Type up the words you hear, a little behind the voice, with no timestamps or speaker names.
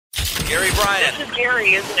Gary Bryan. This is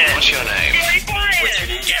Gary, isn't it? What's your name? Gary Bryan.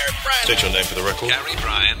 Gary Bryan. State your name for the record. Gary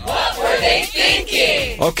Bryan. What were they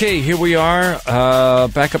thinking? Okay, here we are,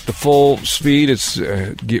 back up to full speed. It's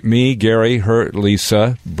me, Gary, her,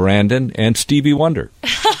 Lisa, Brandon, and Stevie Wonder.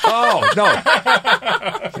 Oh,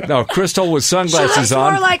 no, Crystal with sunglasses She looks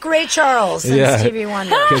on. more like Ray Charles than Stevie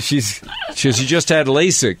Wonder. Because she just had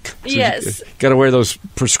LASIK. So Yes. Got to wear those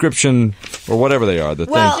prescription or whatever they are.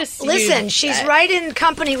 Well, Just listen, use she's that. right in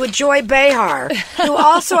company with Joy Behar, who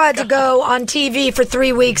also had to go on TV for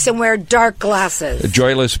 3 weeks and wear dark glasses.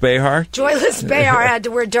 Joyless Behar. Joyless Behar had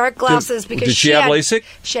to wear dark glasses because did she have LASIK?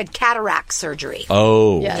 She had cataract surgery.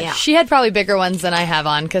 Oh. Yeah. She had probably bigger ones than I have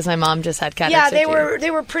on because my mom just had cataract Yeah, surgery.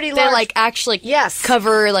 they were pretty They large. like actually Yes.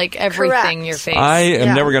 cover like everything Correct. your face. I am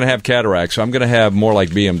Yeah. never going to have cataracts, so I'm going to have more like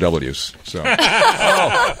BMWs. So,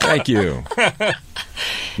 oh, thank you.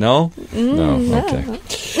 No? No. Okay.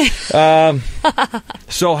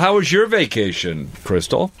 So, how was your vacation,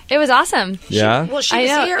 Crystal? It was awesome. Yeah. Well, she I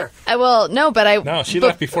was know. here. No, she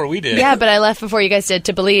left before we did. Yeah, but I left before you guys did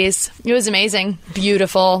to Belize. It was amazing,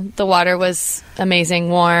 beautiful. The water was amazing,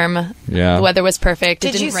 warm. Yeah. The weather was perfect.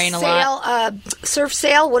 It Did didn't you rain a lot. surf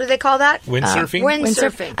sail? What do they call that? Windsurfing?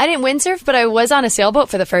 Windsurfing. I didn't windsurf, but I was on a sailboat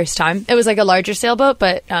for the first time. It was like a larger sailboat,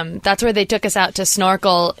 but that's where they took us out to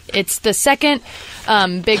snorkel. It's the second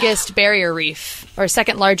biggest barrier reef, or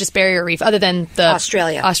second largest barrier reef, other than the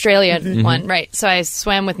Australia one, right? So I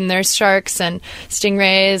swam with nurse sharks and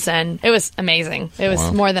stingrays, and it was amazing. It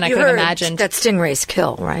was more than I You could have heard imagined. that stingrays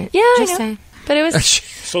kill, right? Yeah, I Just know. saying. But it was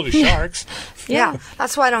So do sharks. Yeah,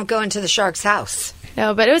 that's why I don't go into the shark's house.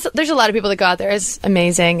 no, but it was. There's a lot of people that go out there. It's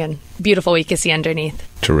amazing and beautiful. We can see underneath.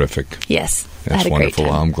 Terrific. Yes, I That's had a wonderful.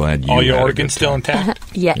 great time. I'm glad you All your had a organs good still time. intact?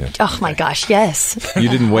 Yeah. Oh my gosh. Yes. You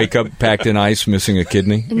didn't wake up packed in ice, missing a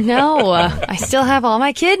kidney? No, I still have all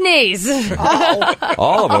my kidneys.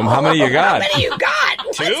 All of them? How many you got? What do you got?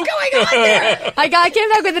 What's Two? going on there? I came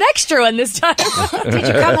back with an extra one this time. Did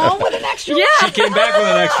you come home with an extra one? Yeah, She came back with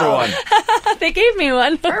an extra one. they gave me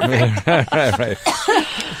one. Right.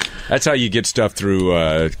 That's how you get stuff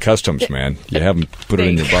through customs, man. You haven't put it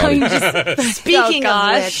in your body. Speaking Oh, of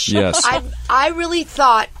gosh. which, Yes. I really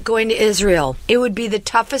thought going to Israel, it would be the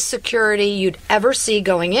toughest security you'd ever see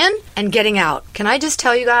going in and getting out. Can I just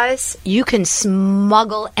tell you guys, you can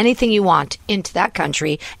smuggle anything you want into that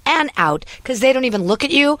country and out because they don't even look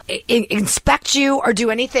at you, inspect you, or do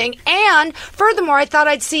anything. And furthermore, I thought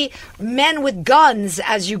I'd see men with guns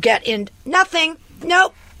as you get in. Nothing.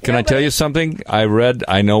 Nope. Can I tell you something?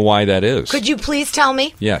 I know why that is. Could you please tell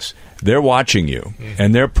me? Yes. They're watching you,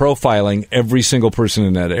 and they're profiling every single person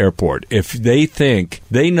in that airport. If they think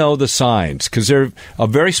they know the signs, because they're a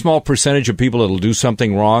very small percentage of people that'll do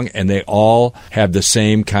something wrong, and they all have the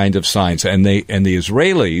same kind of signs. And the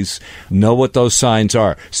Israelis know what those signs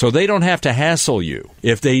are, so they don't have to hassle you.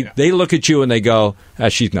 If they look at you and they go,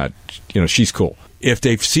 she's not, she's cool. If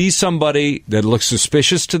they see somebody that looks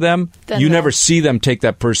suspicious to them, Then you they'll- never see them take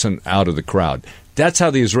that person out of the crowd. That's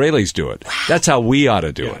how the Israelis do it. That's how we ought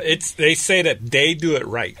to do it. They say that they do it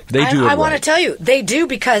right. They do it I want to right. tell you, they do,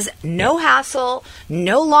 because no hassle,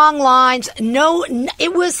 no long lines,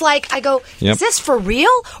 it was like, I go, Yep. is this for real,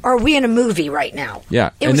 or are we in a movie right now? Yeah,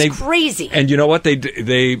 It and was they- crazy. And you know what?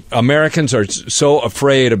 They Americans are so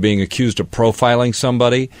afraid of being accused of profiling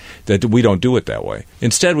somebody that we don't do it that way.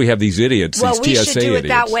 Instead, we have these idiots, well, these we TSA should do it idiots.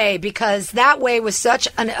 that way, because that way was such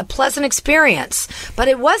a pleasant experience. But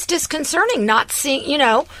it was disconcerting not seeing,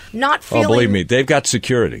 not feeling. Oh, believe me, they've got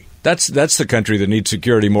security. That's the country that needs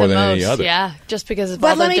security more than any other. Yeah, just because of But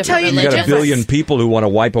all the let me different tell you the You got a religions. billion people who want to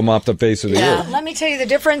wipe them off the face of the earth. Let me tell you the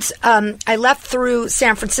difference. I left through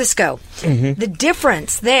San Francisco. Mm-hmm. The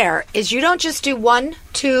difference there is you don't just do 1,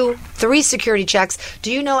 2, 3 security checks.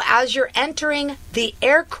 Do you know, as you're entering the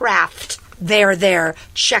aircraft, they're there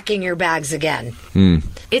checking your bags again.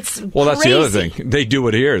 It's Well, that's the other crazy. thing. They do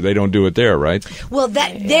it here. They don't do it there, right? Well,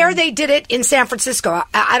 there they did it in San Francisco.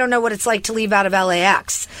 I don't know what it's like to leave out of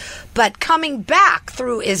LAX. But coming back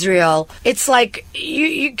through Israel, it's like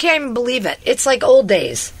you can't even believe it. It's like old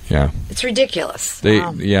days. Yeah. It's ridiculous. They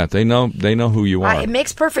Wow. they know who you are. It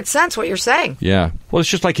makes perfect sense what you're saying. Yeah. Well, it's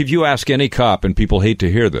just like if you ask any cop, and people hate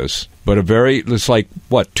to hear this, but it's like,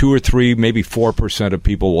 2 or 3, maybe 4% of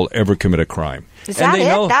people will ever commit a crime. Is and that they it?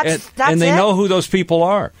 know, That's and they it? know who those people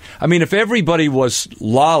are. I mean, if everybody was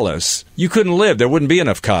lawless, you couldn't live. There wouldn't be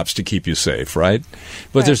enough cops to keep you safe, right?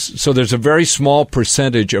 But there's a very small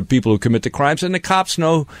percentage of people who commit the crimes, and the cops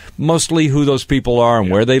know mostly who those people are and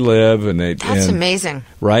where they live, and That's amazing.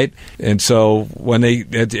 right? And so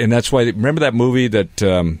and that's why, remember that movie that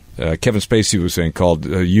Kevin Spacey was in called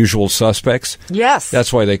Usual Suspects. Yes.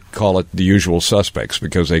 That's why they call it The Usual Suspects,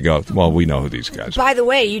 because they go, well, we know who these guys are. By the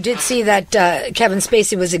way, you did see that Kevin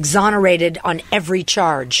Spacey was exonerated on every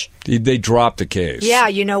charge. They dropped the case. Yeah,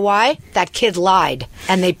 you know why? That kid lied,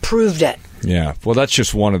 and they proved it. Yeah, well, that's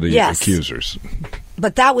just one of the accusers.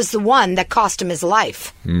 But that was the one that cost him his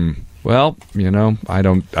life. Well, I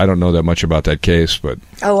don't know that much about that case, but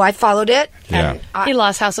I followed it. Yeah, he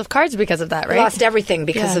lost House of Cards because of that, right? He lost everything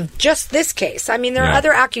because of just this case. I mean, there are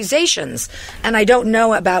other accusations, and I don't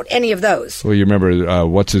know about any of those. Well, you remember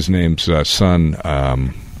what's his name's son,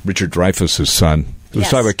 Richard Dreyfuss's son. It was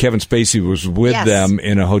talking about Kevin Spacey was with them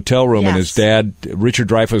in a hotel room, and his dad, Richard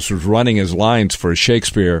Dreyfuss, was running his lines for a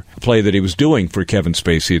Shakespeare play that he was doing for Kevin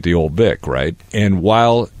Spacey at the Old Vic, right? And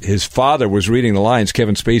while his father was reading the lines,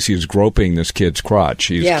 Kevin Spacey is groping this kid's crotch.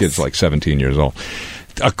 His kid's like 17 years old.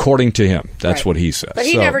 According to him, that's what he says. But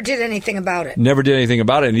he never did anything about it. Never did anything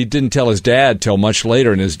about it, and he didn't tell his dad till much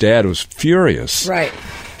later, and his dad was furious. Right.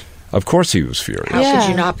 Of course he was furious. How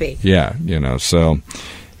could you not be? Yeah, so...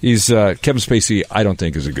 He's Kevin Spacey, I don't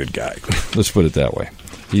think, is a good guy. Let's put it that way.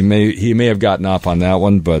 He may have gotten off on that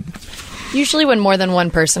one, but... Usually when more than one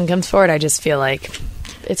person comes forward, I just feel like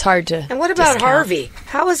it's hard to And what about Harvey?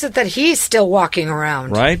 How is it that he's still walking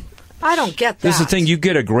around? Right? I don't get that. This is the thing. You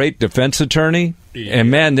get a great defense attorney, and,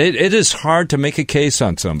 man, it is hard to make a case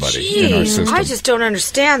on somebody in our system. I just don't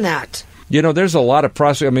understand that. There's a lot of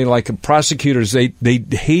prosecutors, they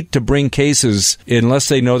hate to bring cases unless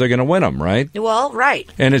they know they're going to win them, right? Well, right.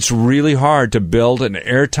 And it's really hard to build an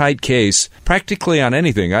airtight case practically on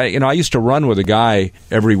anything. I used to run with a guy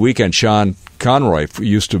every weekend, Sean Conroy, who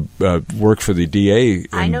used to work for the DA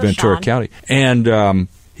in Ventura County. And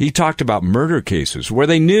he talked about murder cases where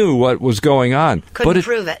they knew what was going on. Couldn't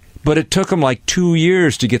prove it. But it took them like 2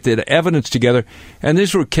 years to get the evidence together. And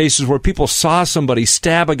these were cases where people saw somebody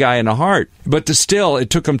stab a guy in the heart. But it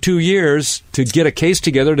took them 2 years to get a case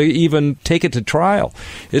together to even take it to trial.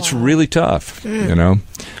 It's really tough, Crazy.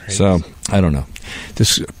 So, I don't know.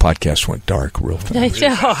 This podcast went dark real fast.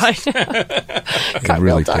 I know. It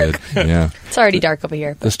really did. Yeah. It's already dark over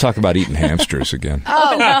here. Let's talk about eating hamsters again. Oh,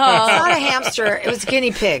 no. It's not a hamster. It was a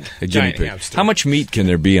guinea pig. A guinea pig. Hamster. How much meat can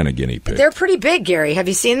there be in a guinea pig? They're pretty big, Gary. Have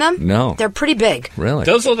you seen them? No. They're pretty big. Really?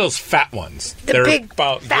 Those are those fat ones. They're big,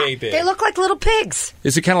 about fat. yay big. They look like little pigs.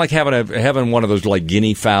 Is it kind of like having one of those like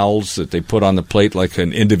guinea fowls that they put on the plate like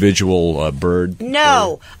an individual bird?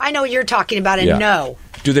 No. I know what you're talking about, and no.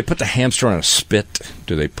 Do they put the hamster on a spit?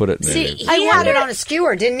 Do they put it in he had it on a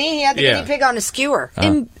skewer, didn't he? He had the guinea pig on a skewer.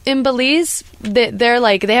 In Belize, their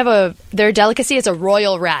delicacy is a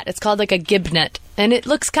royal rat. It's called like a gibnet. And it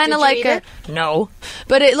looks kind of like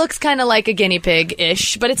but it looks kind of like a guinea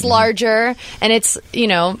pig-ish, but it's larger, and it's a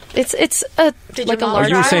large.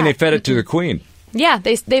 You were saying they fed it to the queen. Yeah,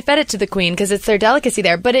 they fed it to the queen because it's their delicacy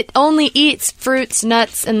there. But it only eats fruits,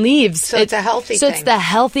 nuts, and leaves. So it's a healthy thing. So it's the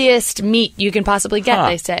healthiest meat you can possibly get,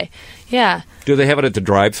 they say. Yeah. Do they have it at the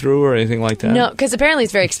drive-thru or anything like that? No, because apparently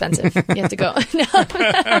it's very expensive. You have to go.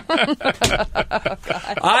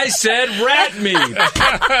 I said rat meat.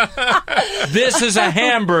 This is a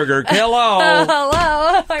hamburger.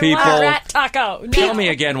 Hello, people. Rat taco. No. Tell me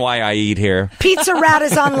again why I eat here. Pizza Rat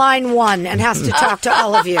is on line 1 and has to talk to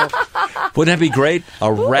all of you. Wouldn't that be great?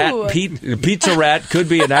 A rat pizza rat could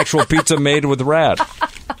be an actual pizza made with rat.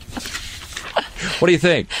 What do you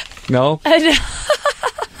think? No?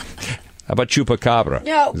 How about chupacabra?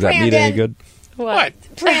 No, Does that meat any good? What?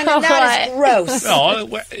 Brandon, that is gross. No,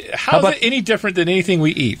 how is it any different than anything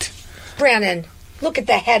we eat? Brandon, look at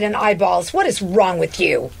the head and eyeballs. What is wrong with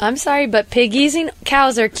you? I'm sorry, but piggies and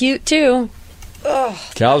cows are cute, too. Ugh,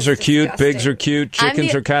 cows are cute, pigs are cute,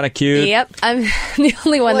 chickens are kind of cute. Yep, I'm the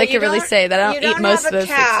only one that can really say that. I don't eat most of those.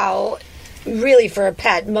 You don't have a cow, really, for a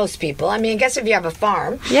pet, most people. I mean, I guess if you have a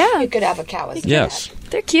farm, you could have a cow as a pet.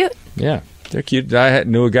 They're cute. Yeah. They're cute. I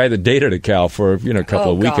knew a guy that dated a cow for a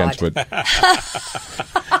couple of weekends, but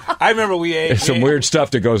I remember we ate some weird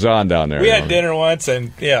stuff that goes on down there. We had dinner once,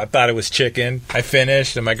 and I thought it was chicken. I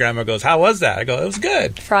finished, and my grandma goes, "How was that?" I go, "It was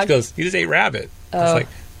good." Frog. She goes, "You just ate rabbit." I was like,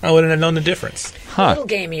 I wouldn't have known the difference. A little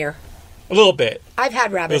gamier. A little bit. I've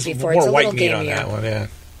had rabbit before. More it's a white little meat gamier. on that one.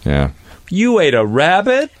 Yeah. You ate a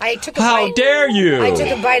rabbit? I took a How bite. dare you? I took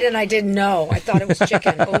a bite and I didn't know. I thought it was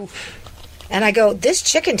chicken. And I go, this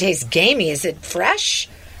chicken tastes gamey. Is it fresh?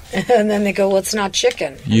 And then they go, well, it's not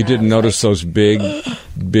chicken. You didn't notice those big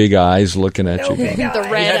eyes looking at you? Big eyes. The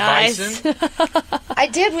red eyes. I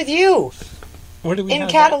did with you. Where did we in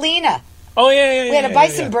Catalina. That? Oh, yeah. We had a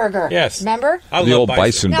bison burger. Yes. Remember? The old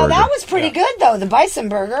bison burger. No, that was pretty good, though, the bison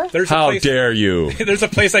burger. How dare you? There's a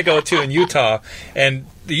place I go to in Utah, and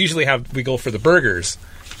they usually we go for the burgers.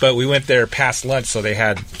 but we went there past lunch, so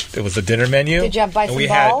it was a dinner menu. Did you have bison and we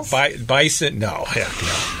balls? had bison. No, heck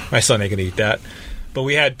no. My son ain't gonna eat that. But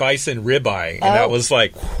we had bison ribeye, and that was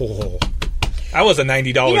like, whoa. That was a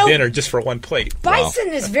 $90 dinner just for one plate.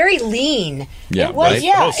 Bison is very lean. Yeah, it was. right?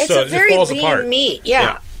 Yeah, Oh, it's so a it very falls lean apart. meat.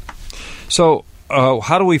 Yeah. So,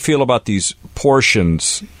 how do we feel about these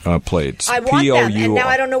portions plates? I want them, and now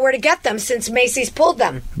I don't know where to get them since Macy's pulled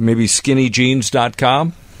them. Maybe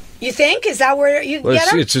skinnyjeans.com? You think? Is that where you can get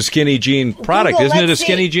them? It's a skinny jean product, Google, isn't it? A let's see.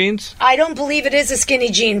 skinny jeans? I don't believe it is a skinny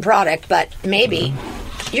jean product, but maybe.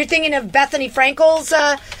 You're thinking of Bethany Frankel's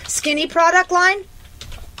skinny product line?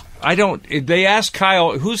 I don't. They asked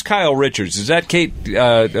Kyle. Who's Kyle Richards? Is that Kate?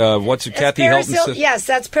 What's it? Kathy Paris Hilton's sister? Yes,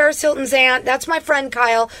 that's Paris Hilton's aunt. That's my friend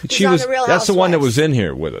Kyle. Who's on the Real Housewives. That's the one that was in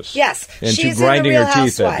here with us. Yes, and she's she grinding in the her Real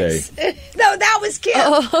teeth that day. Housewives. No, that was Kim.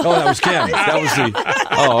 Oh, that was Kim. That was the.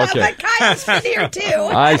 Oh, okay. But Kyle's been here too.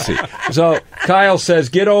 I see. So Kyle says,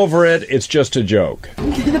 "Get over it. It's just a joke."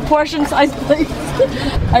 The portion size plates.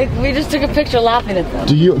 We just took a picture laughing at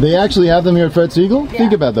them. They actually have them here at Fred Siegel? Yeah.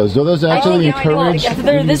 Think about those. Do those actually encourage? If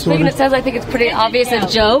they're this big and it says, I think it's pretty obvious a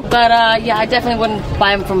joke. But I definitely wouldn't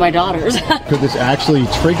buy them for my daughters. Could this actually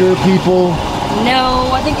trigger people? No,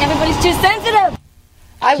 I think everybody's too sensitive.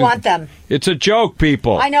 I want them. It's a joke,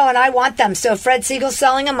 people. I know, and I want them. So if Fred Siegel's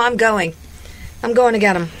selling them, I'm going. I'm going to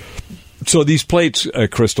get them. So these plates,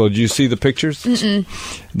 Crystal, did you see the pictures? Mm-mm.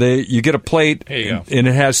 You get a plate, There you go. and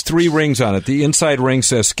it has 3 rings on it. The inside ring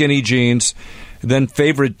says skinny jeans, then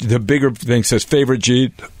the bigger thing says favorite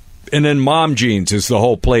jeans, and then mom jeans is the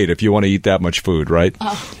whole plate if you want to eat that much food, right?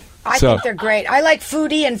 I think they're great. I like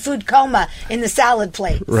foodie and food coma in the salad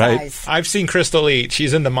plate Right. size. I've seen Crystal eat.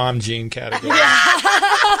 She's in the mom jean category.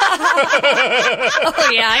 Oh,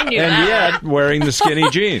 yeah, I knew And that. yet wearing the skinny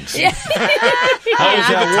jeans. Yeah. How does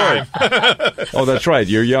that work? Oh, that's right.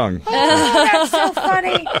 You're young. Oh, that's so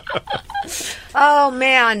funny. Oh,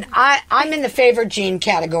 man. I'm in the favorite jean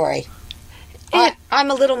category. I'm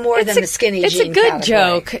a little more than the skinny It's jean a good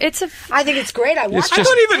category. joke. I think it's great. I It's I just-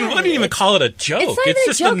 wouldn't even call it a joke. It's not even a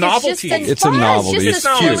just joke, a novelty. It's a novelty. It's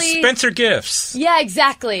no, cute. it's Spencer Gifts. Yeah,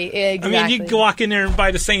 exactly. I mean, you can walk in there and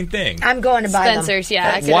buy the same thing. I'm going to buy Spencer's, them.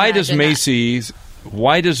 yeah. I could Why does imagine that.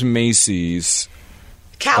 Macy's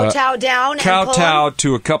Kowtow down and pull 'em? kowtow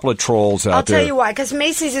to a couple of trolls out I'll there? tell you why. Because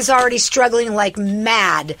Macy's is already struggling like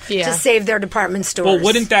mad to save their department stores. Well,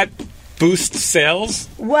 wouldn't that boost sales?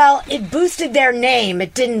 Well, it boosted their name.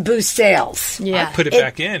 It didn't boost sales. Yeah. I'd put it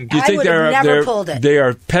back in. Do you I think would have never pulled it. they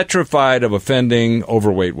are petrified of offending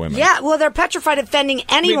overweight women? Yeah, well, they're petrified of offending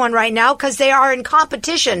anyone right now because they are in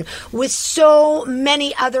competition with so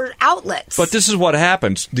many other outlets. But this is what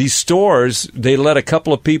happens. These stores, they let a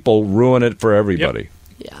couple of people ruin it for everybody.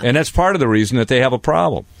 Yeah. And that's part of the reason that they have a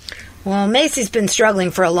problem. Well, Macy's been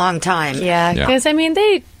struggling for a long time. Yeah, Yeah. because, I mean,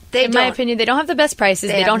 in my don't. opinion, they don't have the best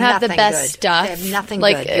prices. They don't have the nothing best good. stuff. They have nothing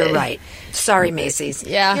Like, good. You're right. Sorry, Macy's.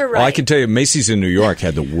 Yeah. You're right. Well, I can tell you, Macy's in New York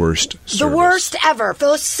had the worst the service. worst ever. For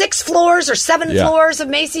those 6 floors or 7 Yeah. floors of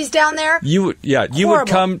Macy's down there. You would Horrible.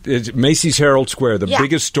 come. It's Macy's Herald Square, the Yeah.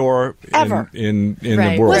 biggest store Ever. in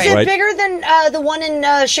Right. the world, Was it right? bigger than the one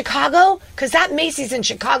in Chicago? Because that Macy's in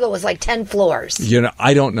Chicago was like 10 floors. You know,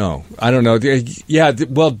 I don't know. Yeah,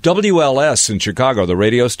 well, WLS in Chicago, the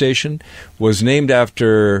radio station, was named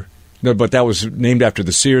after. No, but that was named after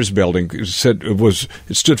the Sears building. It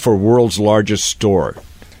stood for World's Largest Store.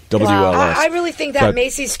 WLS. Wow. I really think that But-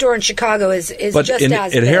 Macy's store in Chicago is But just in,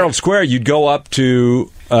 as at big. Herald Square, you'd go up to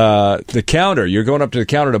the counter. You're going up to the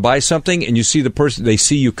counter to buy something, and you see the person. They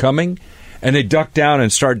see you coming, and they duck down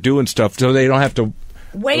and start doing stuff so they don't have to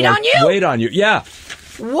Wait on you? Wait on you. Yeah,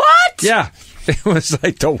 What? yeah. It was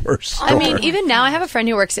like the worst store. I mean, even now, I have a friend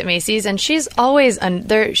who works at Macy's, and she's always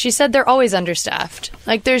she said they're always understaffed.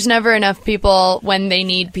 Like, there's never enough people when they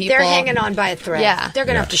need people. They're hanging on by a thread. Yeah. They're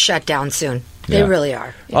going to have to shut down soon. They Yeah. really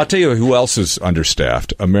are. I'll tell you who else is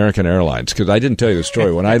understaffed: American Airlines. Because I didn't tell you the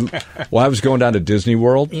story when I was going down to Disney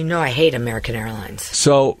World. You know I hate American Airlines.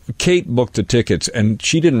 So Kate booked the tickets, and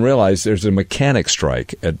she didn't realize there's a mechanic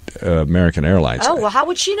strike at American Airlines. Oh, well, how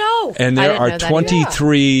would she know? And I there didn't are know that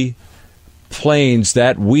 23 planes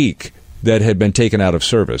that week that had been taken out of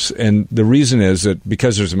service. And the reason is that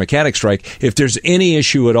because there's a mechanic strike, if there's any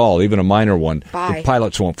issue at all, even a minor one, Bye. the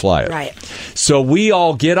pilots won't fly it. Right. So we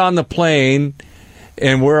all get on the plane,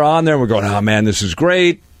 and we're on there, and we're going, oh, man, this is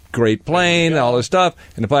great. Great plane, all this stuff.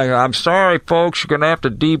 And the pilot goes, I'm sorry, folks, you're going to have to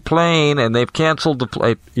deplane, and they've canceled the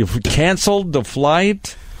flight. You've canceled the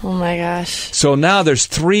flight? Oh my gosh. So now there's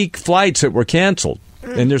 3 flights that were canceled,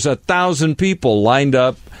 and there's 1,000 people lined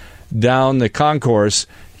up down the concourse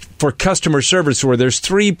for customer service where there's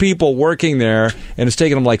 3 people working there and it's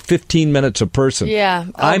taking them like 15 minutes a person. Yeah.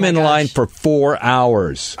 Oh, I'm in line for 4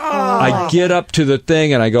 hours. Oh. I get up to the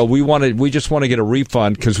thing and I go, we just want to get a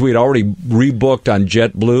refund because we had already rebooked on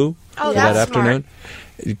JetBlue that afternoon.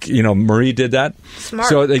 You know, Marie did that. Smart.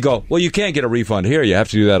 So they go, well, you can't get a refund here. You have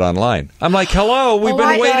to do that online. I'm like, hello, we've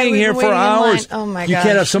been waiting here for hours. Oh, my God. You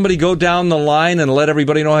can't have somebody go down the line and let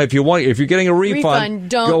everybody know if you're getting a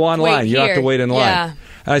refund go online. You have to wait in line. Yeah.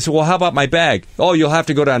 And I said, well, how about my bag? Oh, you'll have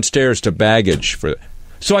to go downstairs to baggage.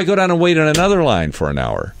 So I go down and wait in another line for an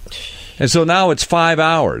hour. And so now it's 5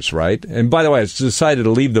 hours, right? And by the way, I decided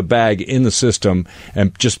to leave the bag in the system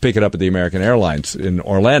and just pick it up at the American Airlines in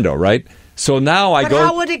Orlando, right? So now I go. But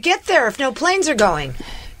how would it get there if no planes are going?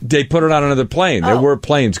 They put it on another plane. There were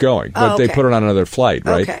planes going, but they put it on another flight,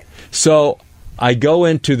 right? Okay. So I go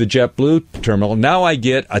into the JetBlue terminal. Now I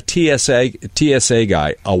get a TSA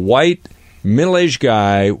guy, a white, middle-aged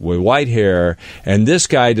guy with white hair, and this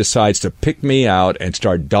guy decides to pick me out and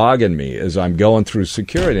start dogging me as I'm going through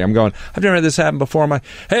security. I'm going, I've never had this happen before.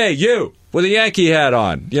 Hey, you! With a Yankee hat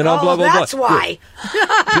on, blah, blah, blah. That's why.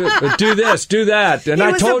 do this, do that. And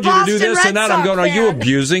I told you to do this and that. I'm going, are you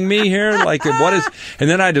abusing me here? Like, what is... And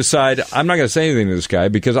then I decide I'm not going to say anything to this guy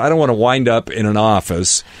because I don't want to wind up in an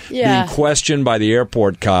office being questioned by the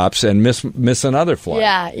airport cops and miss another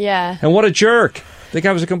flight. Yeah. And what a jerk. The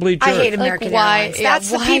guy was a complete jerk. I hate American Airlines. Yeah, That's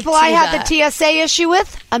the people I had the TSA issue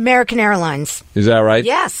with. American Airlines. Is that right?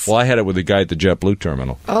 Yes. Well, I had it with the guy at the JetBlue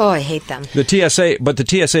terminal. Oh, I hate them. The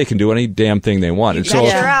TSA can do any damn thing they want. And so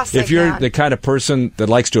if you're the kind of person that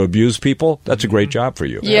likes to abuse people, that's a great job for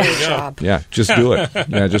you. Yeah. Great job. Yeah, just do it.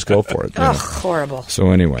 Yeah, just go for it. Ugh, horrible.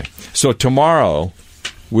 So anyway, tomorrow,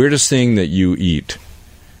 weirdest thing that you eat.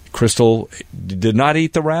 Crystal did not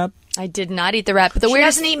eat the rat? I did not eat the rat. But She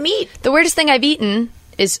doesn't eat meat. The weirdest thing I've eaten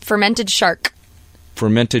is fermented shark.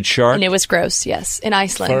 Fermented shark? And it was gross, yes, in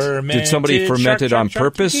Iceland. Did somebody ferment it on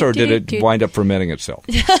purpose, or did it wind up fermenting itself?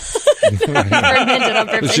 Fermented on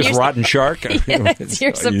purpose. It's just rotten shark? Yes,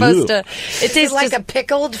 you're supposed to. It tastes like a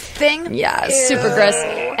pickled thing? Yeah, super gross.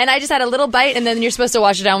 And I just had a little bite, and then you're supposed to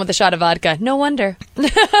wash it down with a shot of vodka. No wonder. Well,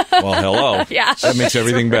 hello. Yeah. That makes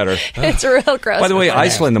everything better. It's real gross. By the way,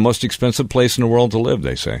 Iceland, the most expensive place in the world to live,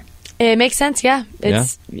 they say. It makes sense, yeah.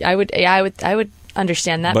 I would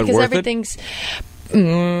understand that but because worth everything's.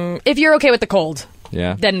 If you're okay with the cold,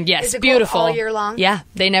 then yes, is it beautiful cold all year long. Yeah,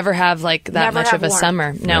 they never have like that much of a warm.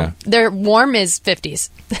 summer. No, their warm is 50s.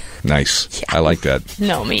 Nice. Yeah. I like that.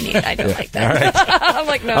 No, me neither. I don't like that. All right. I'm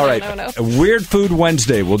like, no. Weird Food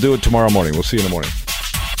Wednesday. We'll do it tomorrow morning. We'll see you in the morning.